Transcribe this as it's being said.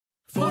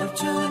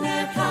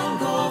Fortune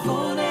plango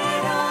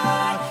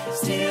vonerai,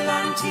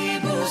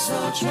 stilantibus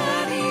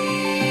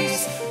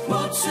ocelis,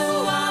 quod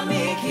sua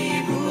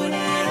mihi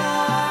vulnera,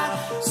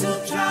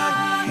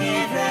 subtrahi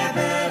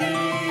rebelli.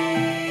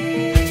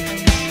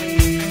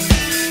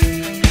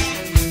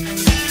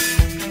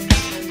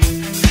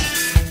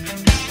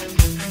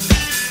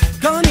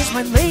 Gone is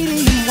my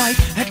lady in white.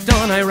 At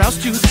dawn I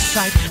roused to the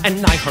sight,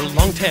 and I, her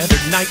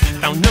long-tethered knight,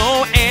 found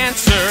no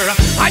answer.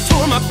 I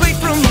tore my blade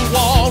from the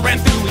wall, ran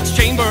through its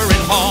chamber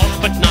and hall,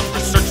 but not for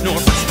search nor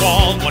for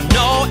squall, won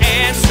no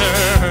answer.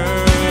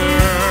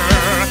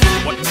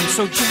 What man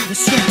so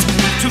jealous yet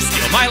to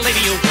steal my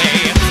lady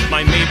away?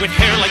 My maid with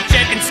hair like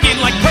jet and skin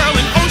like pearl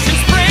and ocean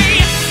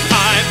spray.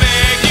 I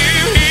beg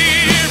you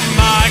hear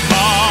my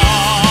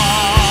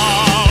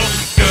call,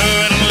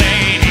 good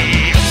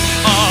lady,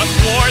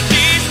 athwart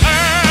these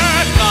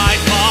earth I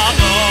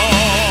follow.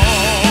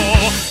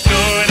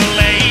 Good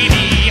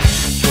lady,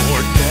 your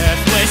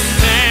deathless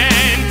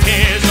scent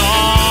is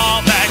all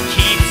that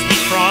keeps me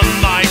from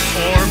my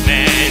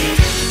torment.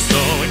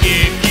 So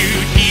if you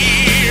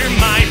hear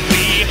my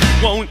plea,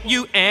 won't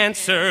you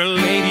answer,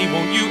 lady,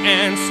 won't you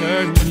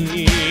answer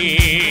me?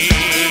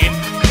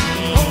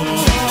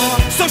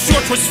 So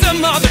short was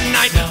some other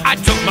night, I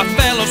took my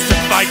fellows to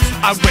fight.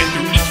 I went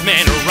through each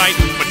manor right,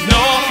 but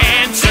no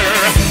answer.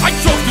 I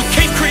drove through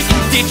cave, creek,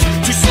 and ditch,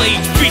 to slay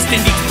each beast and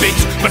each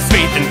bitch, but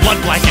faith and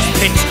blood black as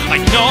pitch,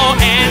 like no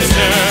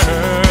answer.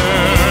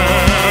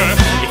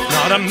 If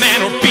not a man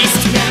or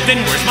beast,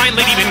 then where's my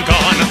lady been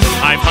gone?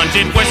 I've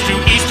hunted west to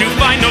east to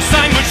find no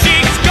sign when she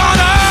is gone.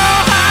 Oh,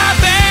 I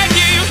beg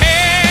you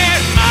hear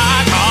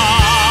my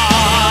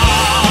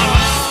call,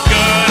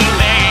 good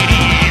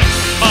lady,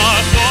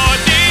 athwart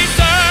this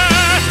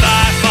earth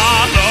I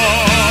follow.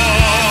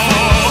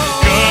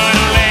 Good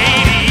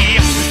lady,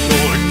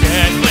 your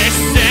deathless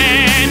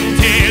scent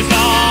is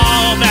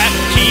all that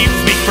keeps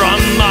me from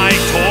my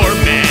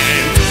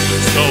torment.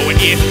 So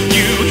if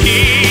you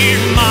hear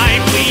my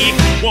plea,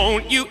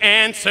 won't you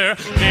answer,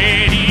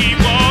 lady,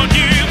 won't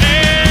you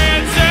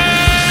answer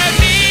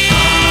me?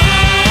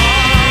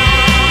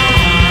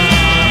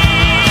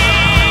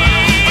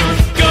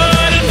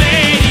 Good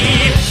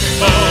lady,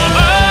 oh,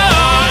 oh,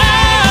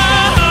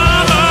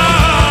 oh,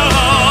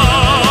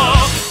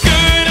 oh.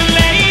 Good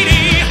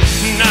lady,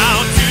 now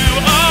to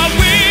a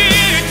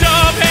witch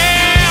of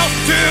hell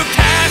to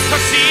cast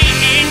her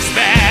seeing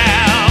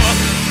spell,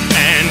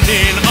 and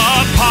in a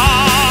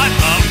pot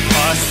of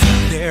pus,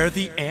 there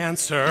the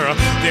answer,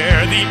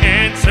 there the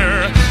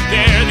answer,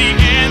 there the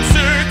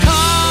answer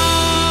comes.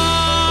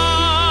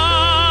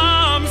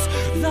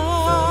 Thus,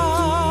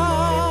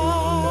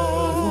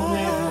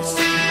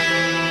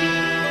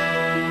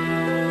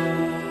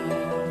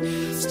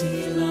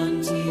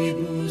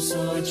 Stilantibus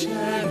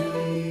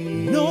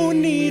ocelis, no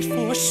need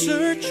for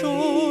search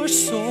or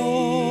sword,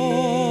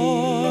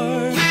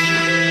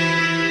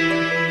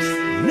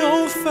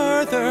 no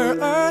further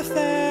earth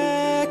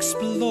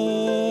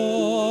explored.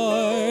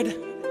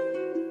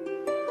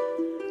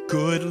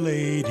 Good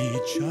lady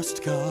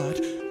just got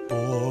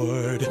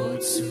bored.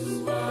 quod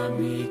sua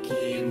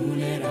mihi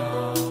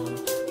vulnera,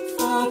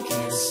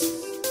 focus.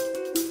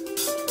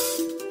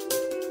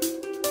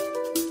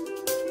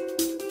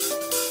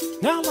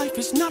 Now life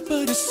is not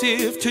but a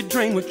sieve to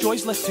drain what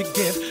joy's left to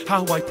give.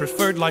 How I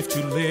preferred life to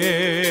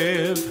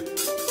live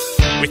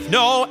with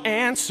no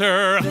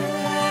answer.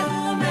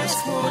 Verum est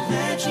quod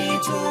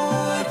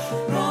legitur,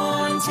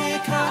 ronte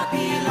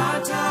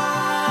capillata,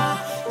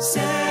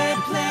 sed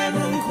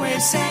plerumque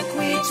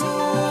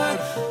sequitur,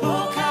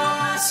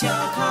 vocatio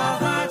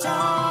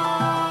cavata.